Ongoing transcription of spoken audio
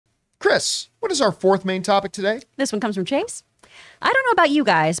Chris, what is our fourth main topic today? This one comes from Chase. I don't know about you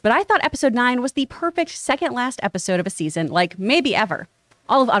guys, but I thought episode 9 was the perfect second last episode of a season, like maybe ever.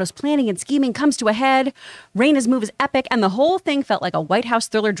 All of Otto's planning and scheming comes to a head. Rhaenys' move is epic, and the whole thing felt like a White House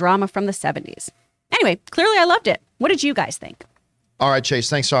thriller drama from the 70s. Anyway, clearly I loved it. What did you guys think? All right, Chase,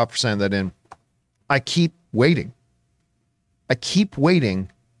 thanks a lot for sending that in. I keep waiting. I keep waiting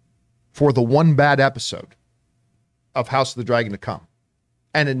for the one bad episode of House of the Dragon to come.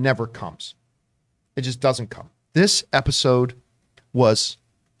 And it never comes. It just doesn't come. This episode was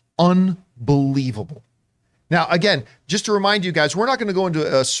unbelievable. Now, again, just to remind you guys, we're not going to go into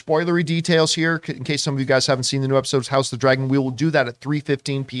spoilery details here in case some of you guys haven't seen the new episode of House of the Dragon. We will do that at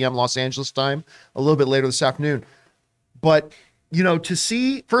 3:15 p.m. Los Angeles time, a little bit later this afternoon. But, you know, to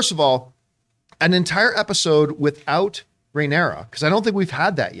see, first of all, an entire episode without Rhaenyra, because I don't think we've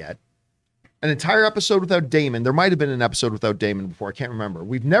had that yet. An entire episode without Daemon. There might have been an episode without Daemon before. I can't remember.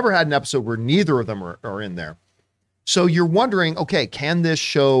 We've never had an episode where neither of them are in there. So you're wondering, okay, can this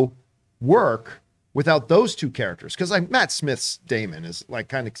show work without those two characters? Because like Matt Smith's Daemon is like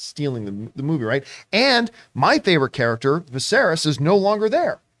kind of stealing the movie, right? And my favorite character, Viserys, is no longer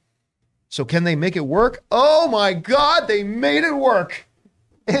there. So can they make it work? Oh my God, they made it work.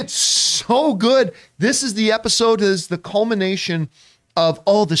 It's so good. This is the episode, is the culmination of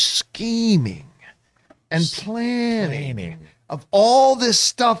all the scheming and planning of all this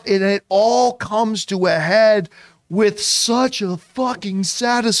stuff. And it all comes to a head with such a fucking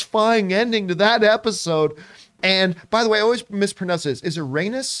satisfying ending to that episode. And by the way, I always mispronounce this. Is it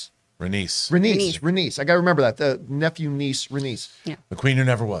Rhaenys? Rhaenys. I got to remember that. The nephew, niece, Rhaenys. Yeah. The queen who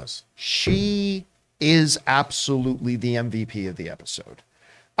never was. She is absolutely the MVP of the episode.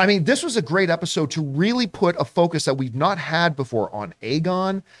 I mean, this was a great episode to really put a focus that we've not had before on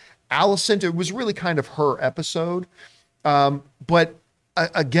Aegon. Alicent, it was really kind of her episode. But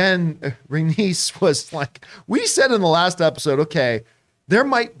again, Rhaenys was like, we said in the last episode, okay, there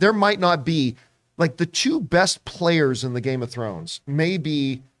might not be, like, the two best players in the Game of Thrones may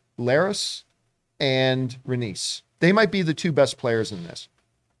be Larys and Rhaenys. They might be the two best players in this.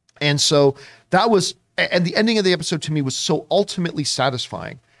 And so that was, and the ending of the episode to me was so ultimately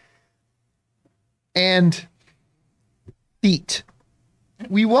satisfying. And feet.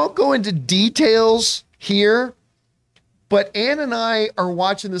 We won't go into details here, but Ann and I are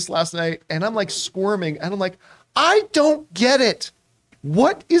watching this last night, and I'm like squirming, and I'm like, I don't get it.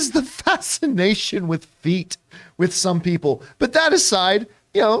 What is the fascination with feet with some people? But that aside,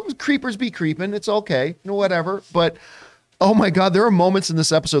 you know, creepers be creeping. It's okay, you know, whatever. But oh my God, there are moments in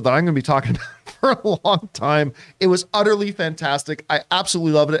this episode that I'm going to be talking about for a long time. It was utterly fantastic. I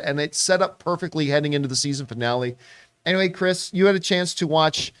absolutely loved it, and it set up perfectly heading into the season finale. Anyway, Chris, you had a chance to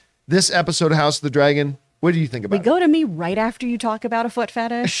watch this episode of House of the Dragon. What do you think about it? Go to me right after you talk about a foot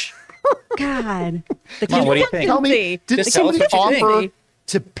fetish. God. Come on, what do you think? Tell me, did somebody offer think.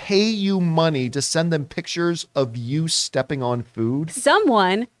 to pay you money to send them pictures of you stepping on food?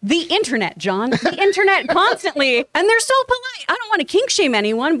 Someone, the internet, John, the internet constantly, and they're so polite. I don't want to kink shame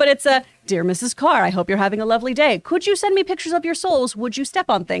anyone, but it's a, dear Mrs. Carr, I hope you're having a lovely day. Could you send me pictures of your souls? Would you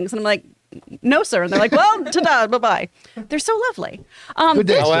step on things? And I'm like, no, sir. And they're like, well, ta-da, bye-bye. They're so lovely. Good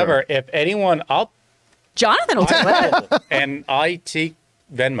day, however, if anyone, Jonathan will do it. and I take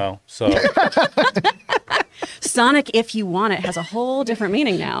Venmo, so. Sonic, if you want it, has a whole different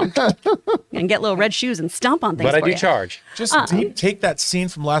meaning now. And get little red shoes and stomp on things. But I for do you. charge. Just take that scene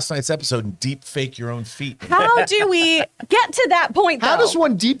from last night's episode and deep fake your own feet. How do we get to that point, though? How does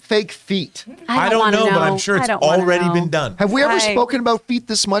one deep fake feet? I don't know, but I'm sure it's already been done. Have we ever spoken about feet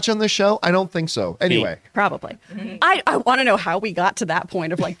this much on this show? I don't think so. Anyway. Probably. I want to know how we got to that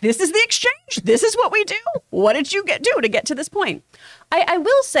point of like, this is the exchange. This is what we do. What did you do to get to this point? I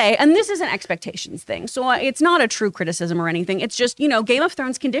will say, and this is an expectations thing, so it's not a true criticism or anything. It's just, you know, Game of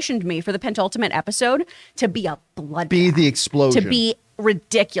Thrones conditioned me for the penultimate episode to be a bloodbath. Be the explosion. To be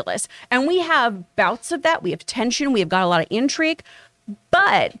ridiculous. And we have bouts of that. We have tension. We have got a lot of intrigue.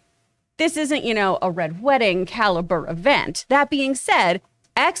 But this isn't, you know, a Red Wedding caliber event. That being said,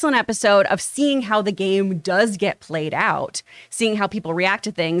 excellent episode of seeing how the game does get played out, seeing how people react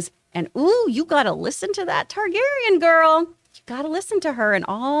to things. And, ooh, you got to listen to that Targaryen girl. You got to listen to her and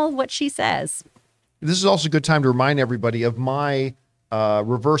all what she says. This is also a good time to remind everybody of my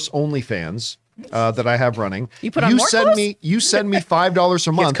reverse OnlyFans that I have running. You put on more send clothes? me $5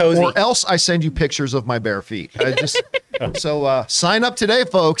 a month, cozy. or else I send you pictures of my bare feet. So sign up today,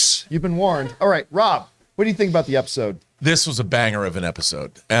 folks. You've been warned. All right, Rob, what do you think about the episode? This was a banger of an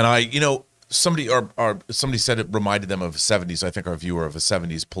episode, and somebody said it reminded them of 70s. I think our viewer of a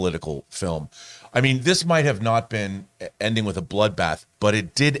 70s political film. I mean, this might have not been ending with a bloodbath, but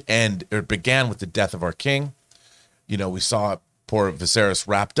it did end, or it began with the death of our king. You know, we saw poor Viserys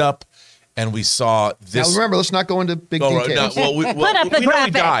wrapped up, and we saw this. Now remember, let's not go into big details. Put up the we know he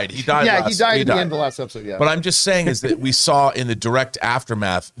graphic. died. He died. Yeah, he died at the end of the last episode. Yeah, But I'm just saying is that we saw in the direct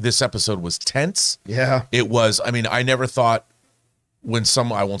aftermath, this episode was tense. yeah. It was, I mean, I never thought when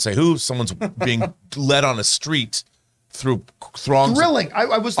I won't say who, someone's being led on a street through throngs. Thrilling.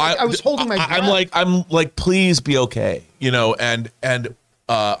 I was holding my breath. I'm like, please be okay. You know, and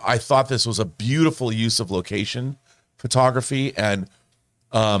I thought this was a beautiful use of location photography and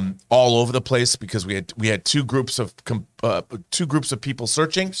all over the place because we had two groups of people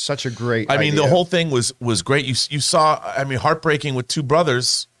searching. Such a great I mean, idea. the whole thing was great. You saw, I mean, heartbreaking with two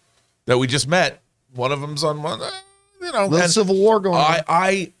brothers that we just met. One of them's on one, you know, little civil war going on.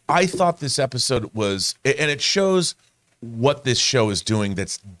 I thought this episode was, and it shows what this show is doing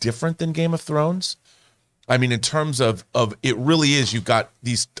that's different than Game of Thrones. I mean, in terms of it really is, you've got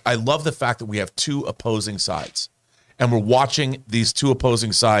these, I love the fact that we have two opposing sides and we're watching these two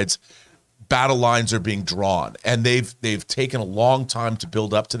opposing sides, battle lines are being drawn and they've taken a long time to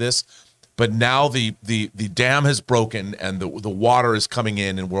build up to this, but now the dam has broken and the water is coming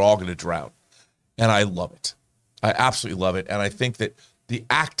in and we're all going to drown. And I love it. I absolutely love it. And I think that the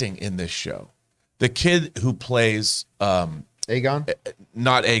acting in this show, the kid who plays Aegon?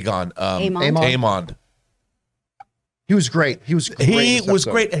 not Aegon, Aemond. Aemond. He was great. He was great. in He this was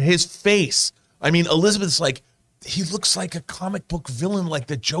episode. great. And his face. I mean, Elizabeth's like, he looks like a comic book villain, like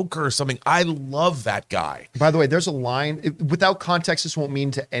the Joker or something. I love that guy. By the way, there's a line, without context, this won't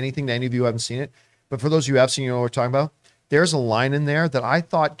mean to anything to any of you who haven't seen it. But for those of you who have seen, you know what we're talking about. There's a line in there that I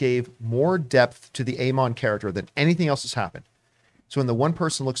thought gave more depth to the Aemon character than anything else has happened. So when the one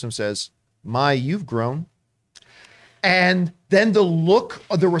person looks at him and says, "My, you've grown." And then the look,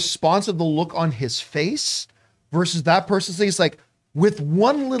 the response of the look on his face versus that person's thing, it's like, with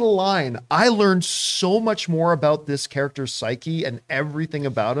one little line, I learned so much more about this character's psyche and everything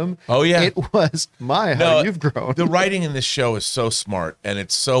about him. Oh, yeah. It was, my, how you've grown. The writing in this show is so smart and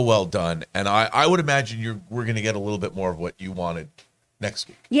it's so well done. And I would imagine we're going to get a little bit more of what you wanted next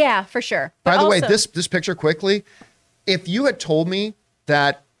week. Yeah, for sure. But By the way, also- this picture quickly, if you had told me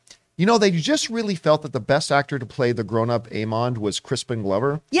that, you know, they just really felt that the best actor to play the grown-up Aemond was Crispin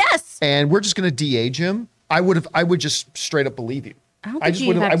Glover, yes. and we're just going to de-age him, I would just straight up believe you. I don't I think just you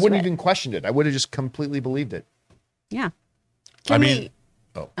wouldn't. have I to wouldn't sweat. even questioned it. I would have just completely believed it. Yeah. I mean,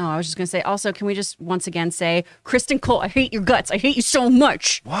 I was just going to say, also, can we just once again say, Kristen Cole, I hate your guts. I hate you so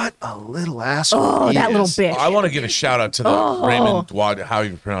much. What a little asshole! Oh, he that little is. bitch. I want to give a shout out to the Raymond Dwad, how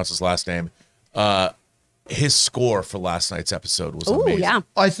you pronounce his last name. His score for last night's episode was Oh, amazing. yeah.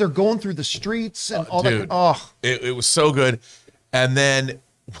 As they're going through the streets and all Dude, that. Oh, it was so good. And then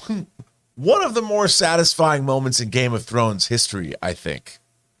one of the more satisfying moments in Game of Thrones history, I think,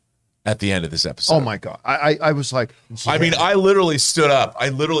 at the end of this episode. oh my God! I was like, I mean, I literally stood up. I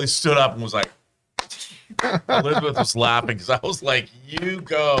literally stood up and was like, Elizabeth was laughing because I was like, you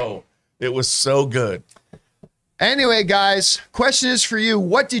go. It was so good. Anyway, guys, question is for you.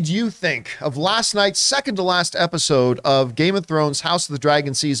 What did you think of last night's second to last episode of Game of Thrones House of the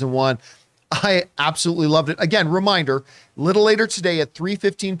Dragon Season 1? I absolutely loved it. Again, reminder, a little later today at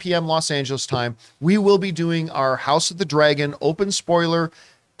 3:15 p.m. Los Angeles time, we will be doing our House of the Dragon open spoiler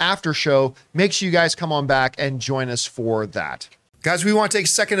after show. Make sure you guys come on back and join us for that. Guys, we want to take a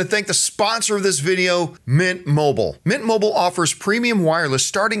second to thank the sponsor of this video, Mint Mobile. Mint Mobile offers premium wireless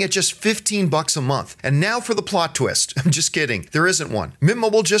starting at just $15 a month. And now for the plot twist. I'm just kidding. There isn't one. Mint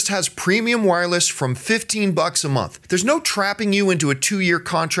Mobile just has premium wireless from $15 a month. There's no trapping you into a 2-year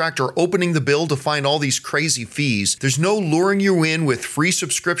contract or opening the bill to find all these crazy fees. There's no luring you in with free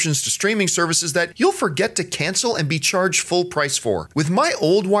subscriptions to streaming services that you'll forget to cancel and be charged full price for. With my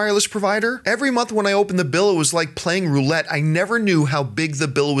old wireless provider, every month when I opened the bill, it was like playing roulette. I never knew how big the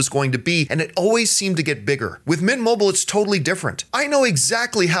bill was going to be, and it always seemed to get bigger. With Mint Mobile, it's totally different. I know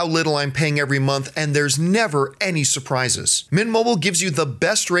exactly how little I'm paying every month, and there's never any surprises. Mint Mobile gives you the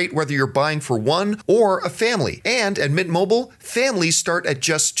best rate whether you're buying for one or a family. And at Mint Mobile, families start at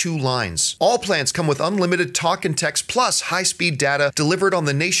just 2 lines. All plans come with unlimited talk and text plus high-speed data delivered on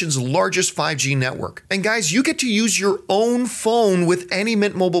the nation's largest 5G network. And guys, you get to use your own phone with any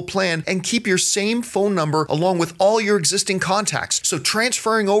Mint Mobile plan and keep your same phone number along with all your existing contacts. So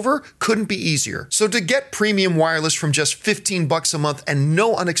transferring over couldn't be easier. So to get premium wireless from just $15 a month and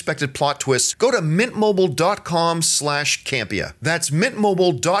no unexpected plot twists, go to mintmobile.com/Campea. That's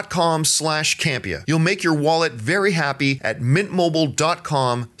mintmobile.com/Campea. You'll make your wallet very happy at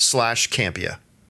mintmobile.com/Campea.